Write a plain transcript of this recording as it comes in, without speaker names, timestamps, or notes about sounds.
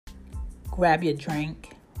Grab your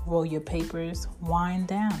drink, roll your papers, wind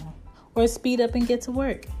down, or speed up and get to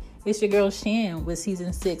work. It's your girl Shan with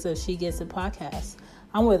season 6 of She Gets It podcast.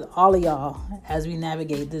 I'm with all of y'all as we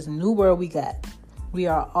navigate this new world we got. We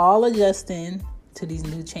are all adjusting to these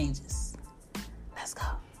new changes. Let's go.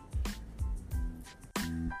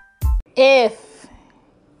 If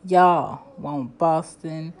y'all want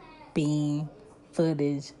Boston Bean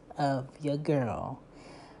footage of your girl,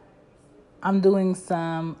 I'm doing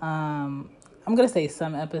some, I'm going to say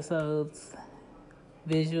some episodes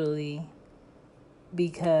visually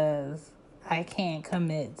because I can't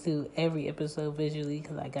commit to every episode visually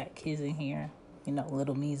because I got kids in here,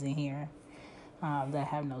 little me's in here that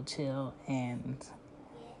have no chill, and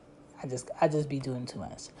I just be doing too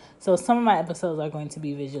much. So some of my episodes are going to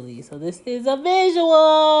be visually. So this is a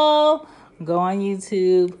visual. Go on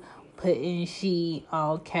YouTube, put in She,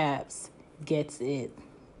 all caps, gets it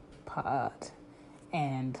pod,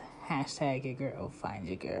 and hashtag your girl, find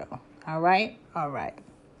your girl. All right.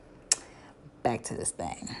 Back to this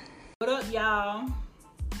thing. What up, y'all?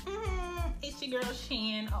 It's your girl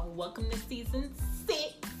Shan. Welcome to season 6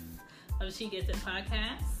 of She Gets It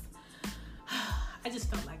podcast. I just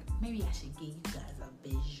felt like maybe I should give you guys a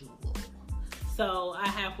visual. So I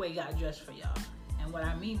halfway got dressed for y'all. And what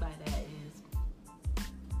I mean by that is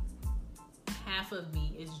half of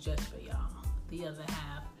me is just for y'all. The other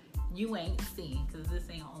half you ain't seen because this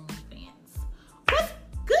ain't OnlyFans. What's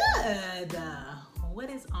good? What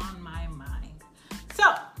is on my mind?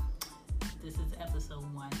 So, this is episode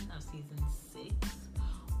 1 of season 6.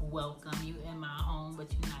 Welcome. You in my home,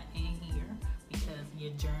 but you're not in here because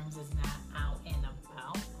your germs is not out and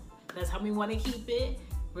about. That's how we want to keep it.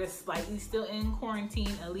 We're slightly still in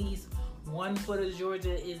quarantine. At least 1 foot of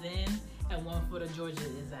Georgia is in and 1 foot of Georgia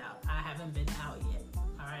is out. I haven't been out yet.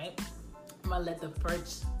 All right. I'm going to let the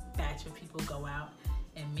first batch of people go out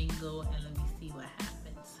and mingle and let me see what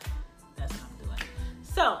happens. That's what I'm doing.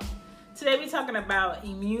 So, today we're talking about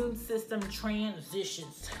immune system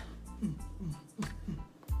transitions.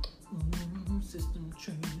 System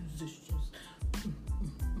transitions.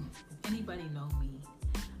 If anybody know me,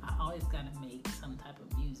 I always gotta make some type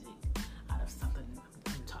of music out of something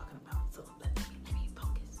I'm talking about. So let me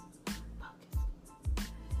focus.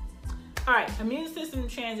 All right, immune system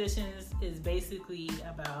transitions is basically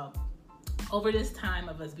about over this time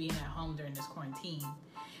of us being at home during this quarantine.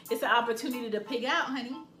 It's an opportunity to pig out,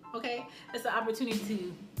 honey. Okay? It's an opportunity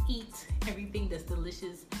to eat everything that's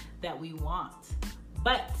delicious that we want.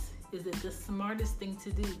 But is it the smartest thing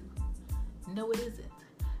to do? No, it isn't.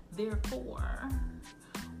 Therefore,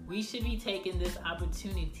 we should be taking this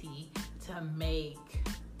opportunity to make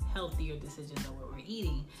healthier decisions on what we're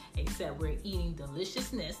eating, except we're eating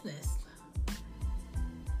deliciousness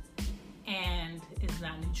and it's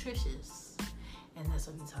not nutritious. And that's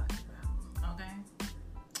what we're talking about. Okay?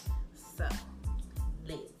 So,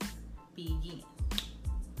 let's begin.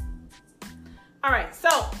 All right,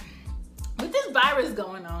 so with this virus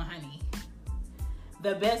going on, honey,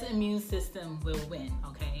 the best immune system will win,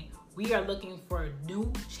 okay? We are looking for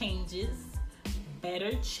new changes,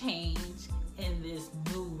 better change in this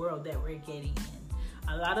new world that we're getting in.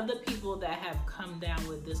 A lot of the people that have come down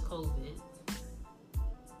with this COVID,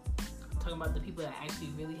 I'm talking about the people that actually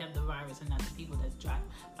really have the virus and not the people that's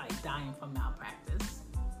dying from malpractice.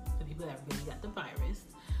 The people that really got the virus.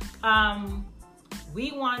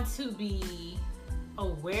 We want to be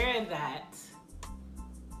aware that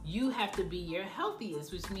you have to be your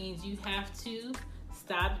healthiest, which means you have to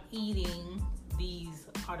stop eating these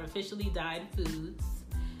artificially dyed foods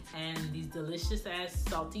and these delicious ass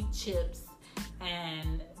salty chips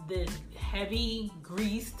and this heavy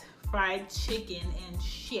greased fried chicken and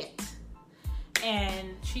shit,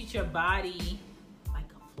 and treat your body like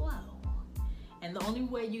a flow. And the only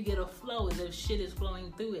way you get a flow is if shit is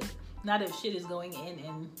flowing through it, not if shit is going in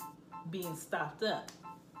and being stopped up.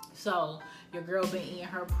 So your girl been eating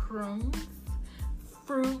her prunes,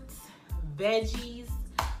 fruits, veggies,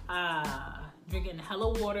 drinking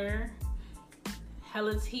hella water,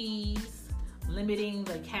 hella teas, limiting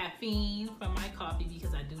the caffeine from my coffee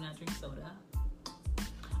because I do not drink soda.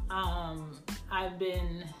 Am I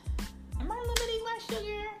limiting my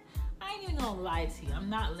sugar? I ain't even gonna lie to you. I'm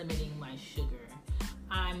not limiting my sugar.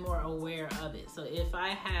 I'm more aware of it. So if I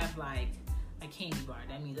have like a candy bar,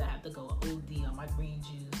 that means I have to go OD on my green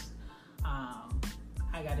juice.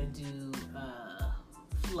 I gotta do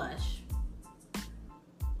flush.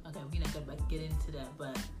 Okay, we're not gonna get into that,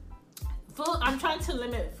 but food. I'm trying to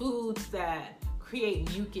limit foods that create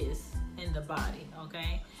mucus in the body.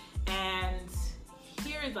 Okay, and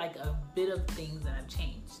here is like a bit of things that I've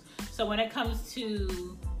changed. So when it comes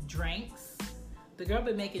to drinks, The girl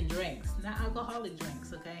been making drinks, not alcoholic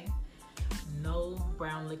drinks, okay? No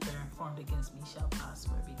brown liquor formed against me shall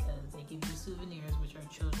prosper, because they give you souvenirs, which are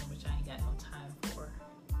children, which I ain't got no time for.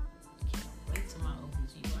 Can't wait till my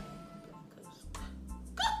OBGYN, because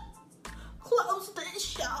close this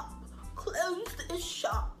shop. Close this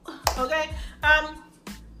shop. Okay? I'm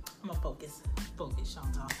gonna focus,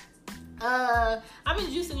 Chantal. I've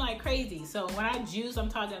been juicing like crazy. So when I juice, I'm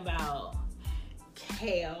talking about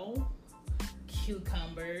kale,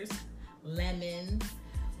 cucumbers, lemons,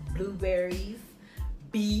 blueberries,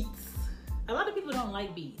 beets. A lot of people don't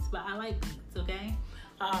like beets, but I like beets, okay?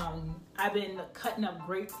 I've been cutting up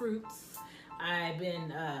grapefruits. I've been,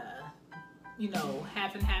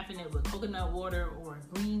 half and halfing it with coconut water or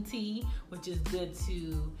green tea, which is good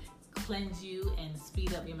to cleanse you and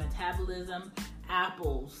speed up your metabolism.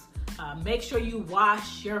 Apples. Make sure you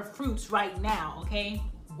wash your fruits right now, okay?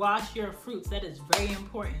 Wash your fruits. That is very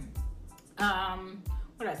important.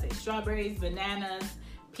 What did I say? Strawberries, bananas,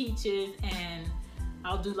 peaches, and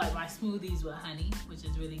I'll do like my smoothies with honey, which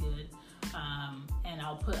is really good. And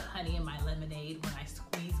I'll put honey in my lemonade. When I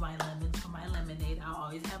squeeze my lemons for my lemonade, I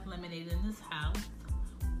always have lemonade in this house.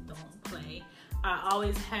 Don't play. I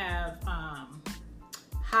always have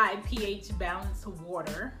high pH balanced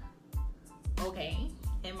water. Okay.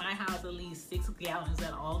 In my house, at least 6 gallons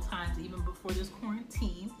at all times, even before this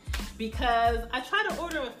quarantine, because I try to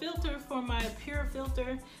order a filter for my pure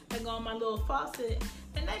filter that go on my little faucet,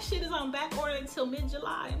 and that shit is on back order until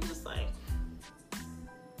mid-July. I'm just like,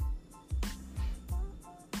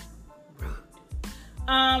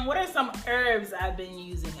 rude. What are some herbs I've been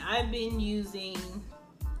using? I've been using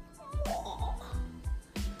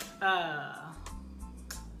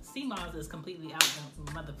sea moss is completely out of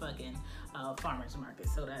the motherfucking farmer's market,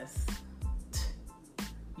 so that's,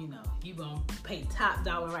 you gonna pay top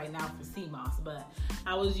dollar right now for sea moss, but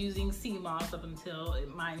I was using sea moss up until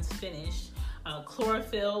mine's finished.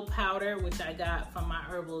 Chlorophyll powder, which I got from my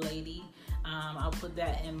herbal lady. I'll put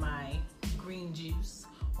that in my green juice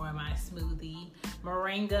or my smoothie.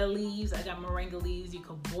 Moringa leaves. I got moringa leaves. You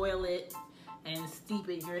can boil it and steep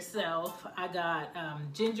it yourself. I got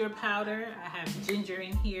ginger powder. I have ginger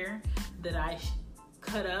in here that I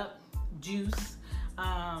cut up, juice.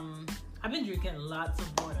 I've been drinking lots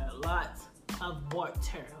of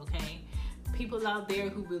water, okay? People out there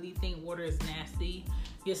who really think water is nasty,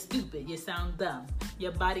 you're stupid, you sound dumb.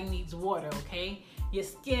 Your body needs water, okay? Your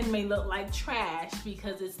skin may look like trash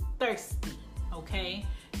because it's thirsty, okay?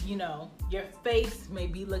 Your face may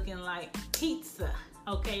be looking like pizza,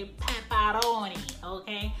 okay? Pepperoni,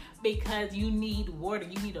 okay? Because you need water.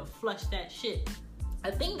 You need to flush that shit.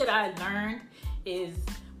 A thing that I learned is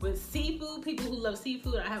with seafood, people who love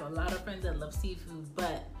seafood, I have a lot of friends that love seafood,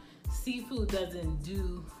 but seafood doesn't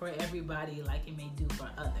do for everybody like it may do for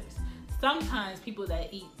others. Sometimes people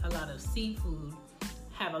that eat a lot of seafood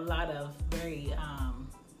have a lot of very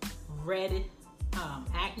red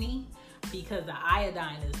acne because the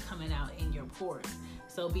iodine is coming out in your pores.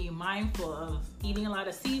 So be mindful of eating a lot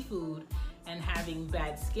of seafood and having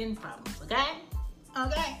bad skin problems, okay?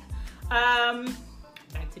 Okay.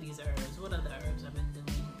 Back to these herbs. What other herbs I've been doing?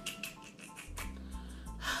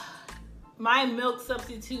 My milk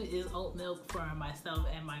substitute is oat milk for myself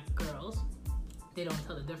and my girls. They don't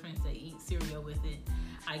tell the difference. They eat cereal with it.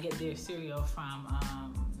 I get their cereal from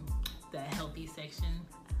the healthy section.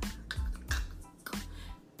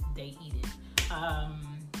 They eat it.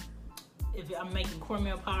 If I'm making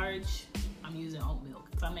cornmeal porridge, I'm using oat milk.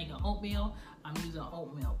 If I'm making oatmeal, I'm using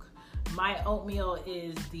oat milk. My oatmeal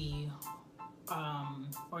is the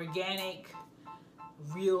organic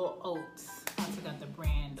real oats. I forgot the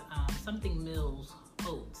brand. Something Mills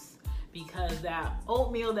oats. Because that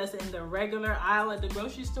oatmeal that's in the regular aisle at the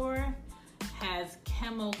grocery store has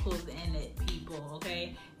chemicals in it, people,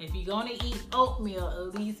 okay? If you're gonna eat oatmeal,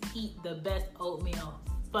 at least eat the best oatmeal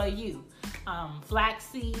for you.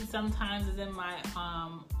 Flaxseed sometimes is in my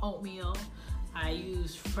oatmeal. I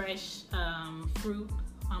use fresh fruit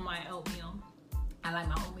on my oatmeal. I like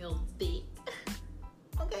my oatmeal thick,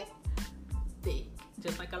 okay? Thick,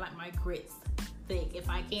 just like I like my grits thick. If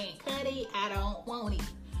I can't cut it, I don't want it.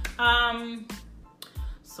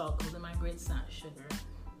 Salt goes in my grits, not sugar.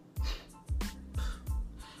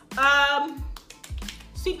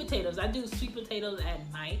 Sweet potatoes. I do sweet potatoes at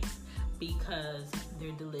night because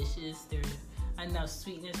they're delicious. There's enough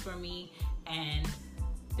sweetness for me, and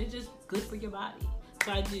they're just good for your body.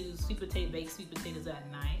 So I do baked sweet potatoes at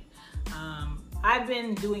night. I've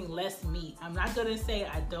been doing less meat. I'm not gonna say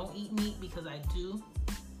I don't eat meat because I do.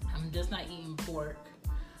 I'm just not eating pork.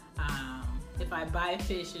 If I buy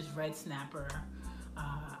fish, it's red snapper.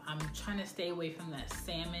 I'm trying to stay away from that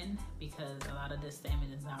salmon because a lot of this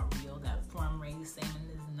salmon is not real. That farm-raised salmon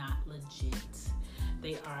is not legit.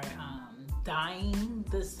 They are dyeing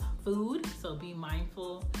this food, so be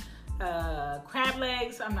mindful. Crab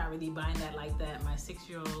legs, I'm not really buying that like that. My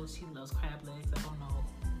 6-year-old, she loves crab legs. I don't know.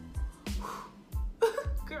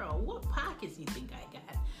 Girl, what pockets you think I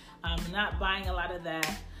got? I'm not buying a lot of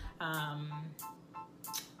that. I'm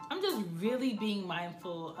just really being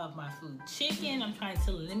mindful of my food. Chicken, I'm trying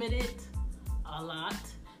to limit it a lot.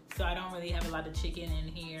 So I don't really have a lot of chicken in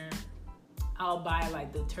here. I'll buy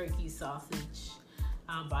like the turkey sausage.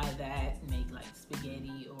 I'll buy that, make like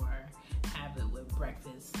spaghetti or have it with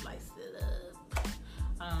breakfast, slice it up.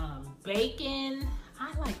 Bacon,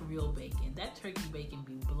 I like real bacon. That turkey bacon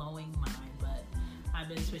be blowing mine, but I've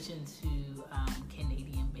been switching to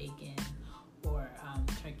Canadian bacon or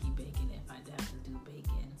turkey bacon if I have to do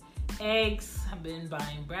bacon. Eggs, I've been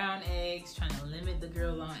buying brown eggs, trying to limit the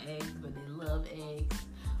girls on eggs, but they love eggs.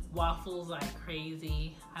 Waffles like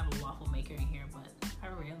crazy. I have a waffle maker in here, but I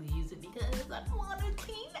rarely use it because I don't want to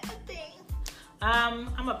clean that thing.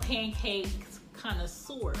 I'm a pancakes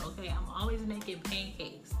connoisseur, okay? I'm always making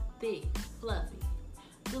pancakes. Thick, fluffy,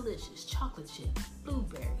 delicious, chocolate chip,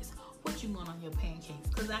 blueberries. What you want on your pancakes?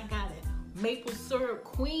 Because I got it. Maple syrup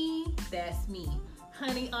queen, that's me.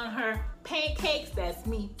 Honey on her pancakes, that's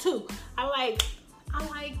me too. I like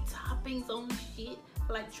toppings on shit.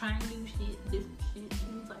 I like trying new shit, different shit,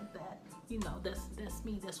 things like that. You know, that's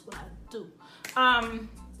me. That's what I do.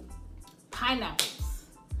 Pineapples.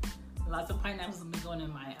 Lots of pineapples have been going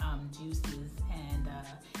in my juices. And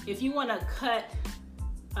if you want to cut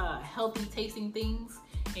healthy tasting things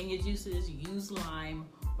in your juices, use lime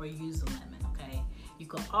or use lemon. Okay. You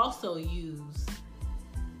can also use.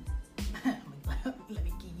 Let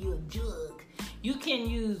me give you a jug. You can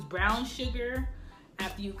use brown sugar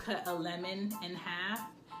after you cut a lemon in half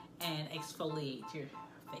and exfoliate your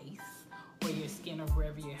face or your skin or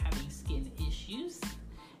wherever you're having skin issues.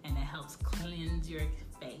 And it helps cleanse your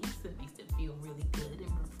face. It makes it feel really good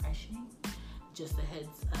and refreshing. Just a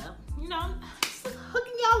heads up. You know, I'm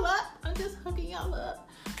just hooking y'all up.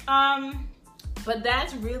 But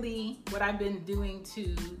that's really what I've been doing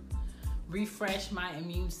to refresh my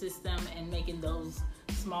immune system and making those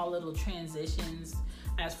small little transitions.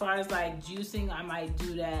 As far as like juicing, I might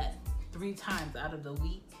do that 3 times out of the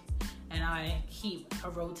week. And I keep a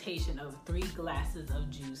rotation of 3 glasses of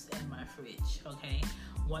juice in my fridge, okay?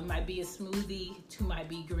 1 might be a smoothie, 2 might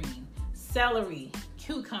be green. Celery,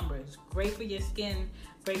 cucumbers, great for your skin,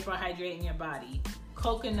 great for hydrating your body.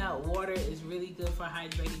 Coconut water is really good for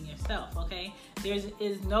hydrating yourself, okay? There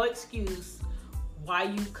is no excuse why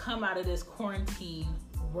you come out of this quarantine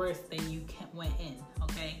worse than you went in,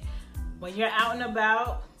 okay? When you're out and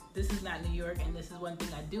about, this is not New York, and this is one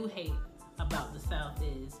thing I do hate about the South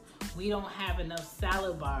is we don't have enough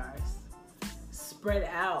salad bars spread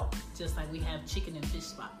out just like we have chicken and fish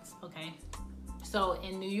spots, okay? So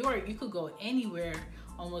in New York, you could go anywhere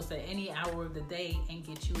almost at any hour of the day and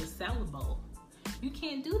get you a salad bowl. You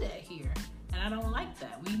can't do that here, and I don't like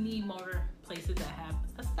that. We need more places that have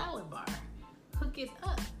a salad bar. Hook it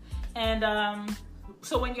up. And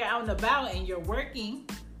so when you're out and about and you're working,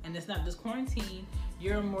 and it's not just quarantine,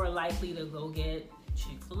 you're more likely to go get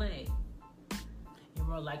Chick-fil-A. You're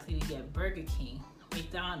more likely to get Burger King,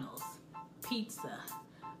 McDonald's, pizza,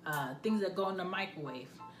 things that go in the microwave.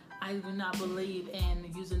 I do not believe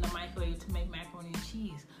in using the microwave to make macaroni and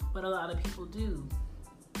cheese, but a lot of people do.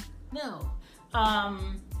 No.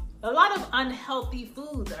 A lot of unhealthy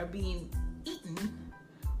foods are being eaten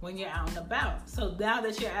when you're out and about. So now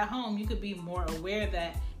that you're at home, you could be more aware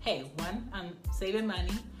that, hey, 1, I'm saving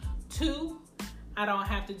money. 2, I don't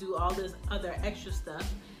have to do all this other extra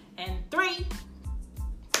stuff. And 3,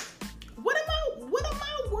 what am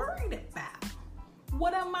I worried about?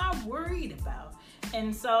 What am I worried about?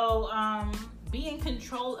 And so be in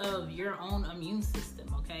control of your own immune system,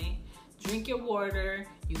 okay? Drink your water,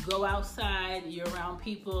 you go outside, you're around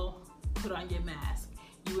people, put on your mask.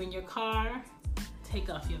 You in your car, take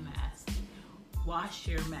off your mask. Wash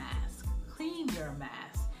your mask. Clean your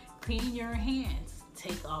mask. Clean your hands.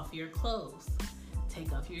 Take off your clothes.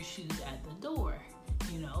 Take off your shoes at the door.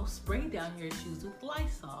 You know, spray down your shoes with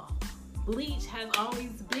Lysol. Bleach has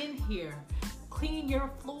always been here. Clean your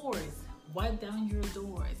floors. Wipe down your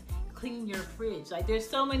doors. Clean your fridge. Like, there's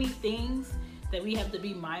so many things that we have to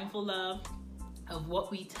be mindful of what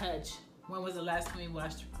we touch. When was the last time we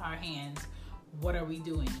washed our hands? What are we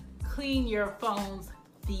doing? Clean your phones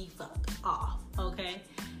the fuck off, okay?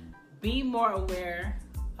 Be more aware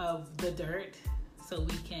of the dirt so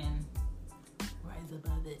we can rise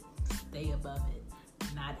above it, stay above it,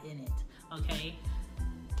 not in it, okay?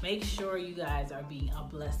 make sure you guys are being a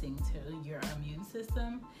blessing to your immune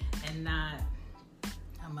system and not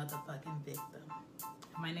a motherfucking victim.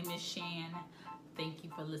 My name is Shan. Thank you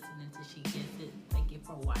for listening to She Gets It. Thank you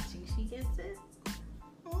for watching She Gets It.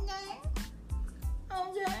 Okay.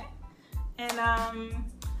 And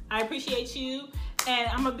I appreciate you. And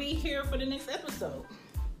I'm going to be here for the next episode.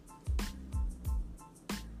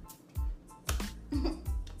 I'm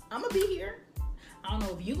going to be here. I don't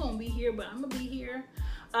know if you're going to be here, but I'm going to be here.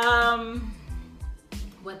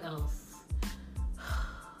 What else?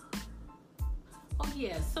 Oh,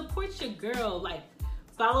 yeah. Support your girl. Like,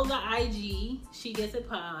 follow the IG, She Gets It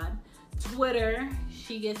Pod. Twitter,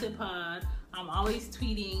 She Gets It Pod. I'm always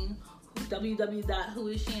tweeting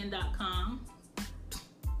www.whoisshan.com.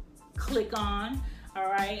 Click on. All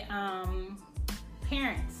right.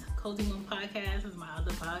 Parents, Cozy Moon Podcast is my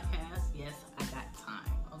other podcast. Yes, I got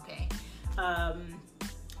time. Okay.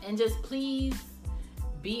 And just please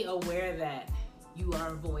be aware that you are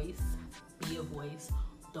a voice. Be a voice.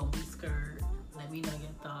 Don't be scared. Let me know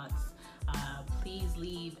your thoughts. Please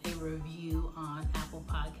leave a review on Apple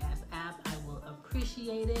Podcast app. I will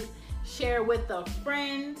appreciate it. Share with a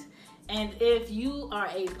friend. And if you are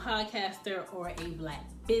a podcaster or a black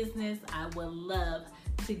business, I would love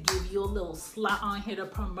to give you a little slot on here to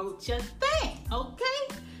promote your thing. Okay?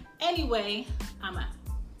 Anyway, I'm out.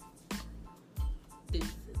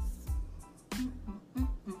 Deuces.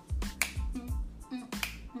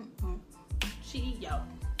 She yo.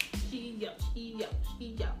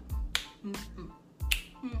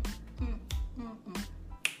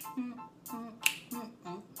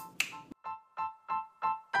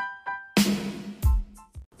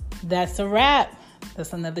 That's a wrap.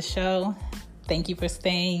 That's another show. Thank you for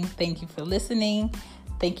staying. Thank you for listening.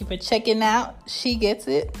 Thank you for checking out She Gets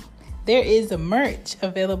It. There is a merch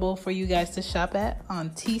available for you guys to shop at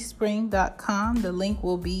on teespring.com. The link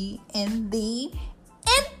will be in the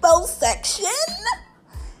info section.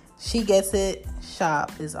 She Gets It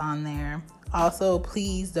shop is on there. Also,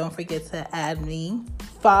 please don't forget to add me.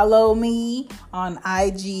 Follow me on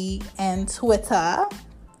IG and Twitter.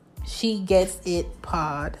 She Gets It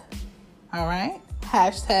Pod. All right?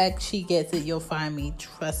 Hashtag She Gets It. You'll find me.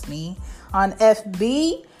 Trust me. On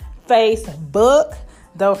FB, Facebook.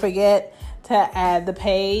 Don't forget to add the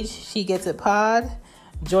page She Gets It Pod.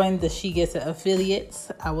 Join the She Gets It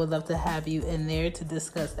affiliates. I would love to have you in there to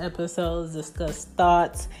discuss episodes, discuss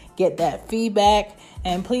thoughts, get that feedback.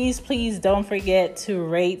 And please don't forget to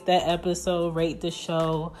rate the episode, rate the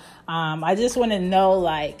show. I just want to know,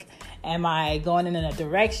 like, am I going in a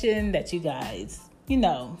direction that you guys,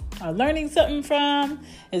 are learning something from?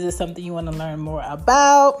 Is it something you want to learn more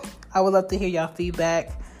about? I would love to hear y'all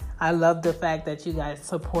feedback. I love the fact that you guys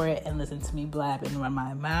support and listen to me blab and run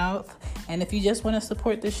my mouth. And if you just want to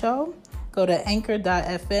support the show, go to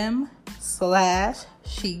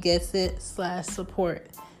anchor.fm/SheGetsIt/support.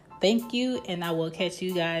 Thank you, and I will catch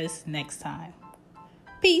you guys next time.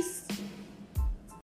 Peace.